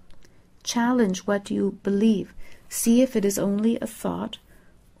supply? Challenge what you believe. See if it is only a thought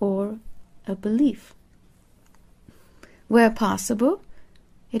or a belief. Where possible,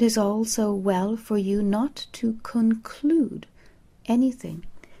 it is also well for you not to conclude anything.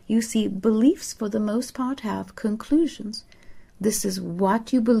 You see, beliefs for the most part have conclusions. This is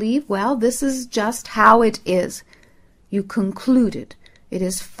what you believe. Well, this is just how it is. You conclude it. It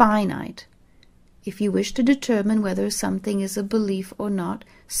is finite. If you wish to determine whether something is a belief or not,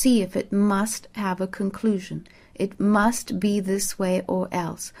 see if it must have a conclusion. It must be this way or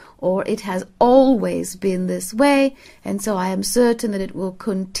else. Or it has always been this way, and so I am certain that it will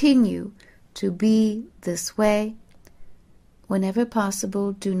continue to be this way. Whenever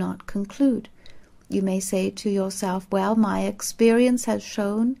possible, do not conclude. You may say to yourself, well, my experience has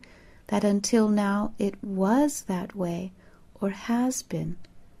shown that until now it was that way or has been,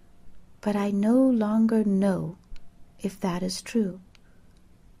 but I no longer know if that is true.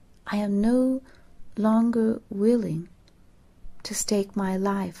 I am no longer willing to stake my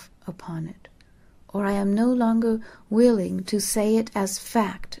life upon it, or I am no longer willing to say it as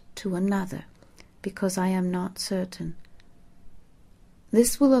fact to another because I am not certain.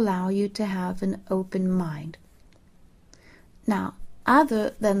 This will allow you to have an open mind. Now,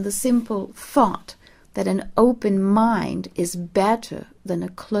 other than the simple thought that an open mind is better than a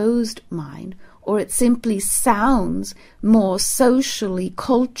closed mind, or it simply sounds more socially,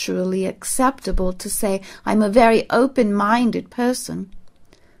 culturally acceptable to say, I'm a very open-minded person,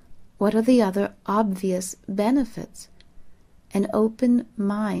 what are the other obvious benefits? An open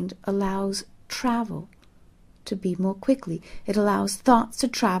mind allows travel to be more quickly. It allows thoughts to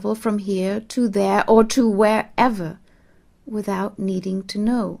travel from here to there or to wherever without needing to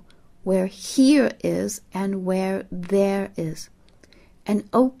know where here is and where there is. An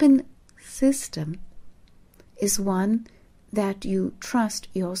open system is one that you trust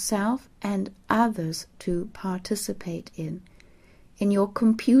yourself and others to participate in. In your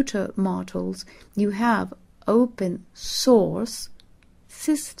computer models, you have open source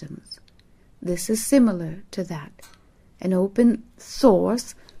systems. This is similar to that. An open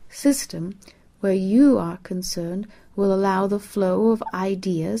source system where you are concerned will allow the flow of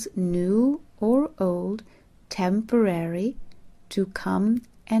ideas, new or old, temporary, to come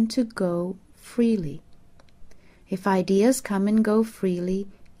and to go freely. If ideas come and go freely,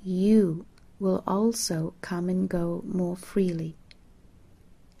 you will also come and go more freely.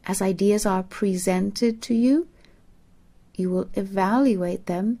 As ideas are presented to you, you will evaluate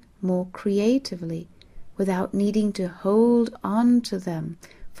them more creatively, without needing to hold on to them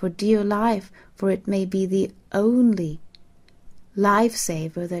for dear life, for it may be the only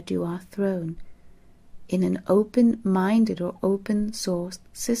lifesaver that you are thrown in an open-minded or open-sourced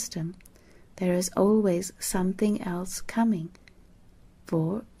system. There is always something else coming,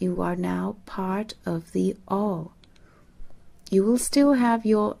 for you are now part of the all. You will still have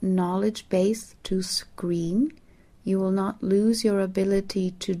your knowledge base to screen. You will not lose your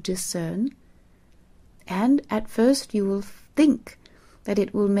ability to discern. And at first you will think that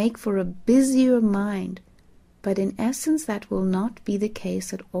it will make for a busier mind, but in essence that will not be the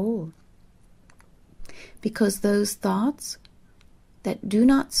case at all. Because those thoughts that do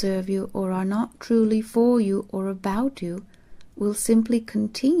not serve you or are not truly for you or about you will simply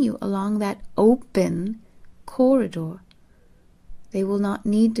continue along that open corridor. They will not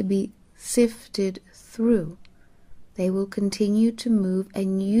need to be sifted through. They will continue to move,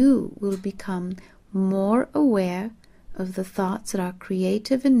 and you will become more aware of the thoughts that are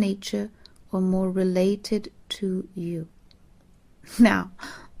creative in nature or more related to you. Now,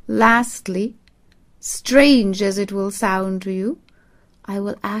 lastly, strange as it will sound to you, I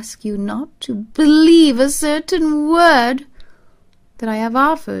will ask you not to believe a certain word that I have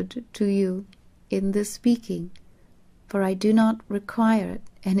offered to you in this speaking, for I do not require it,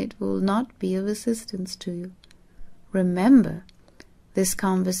 and it will not be of assistance to you. Remember this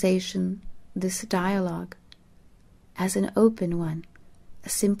conversation, this dialogue, as an open one, a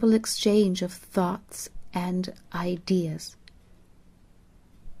simple exchange of thoughts and ideas.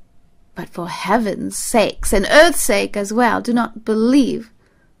 But for heaven's sakes and earth's sake as well, do not believe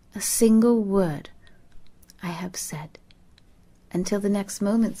a single word I have said. Until the next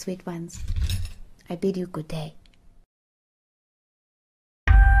moment, sweet ones, I bid you good day.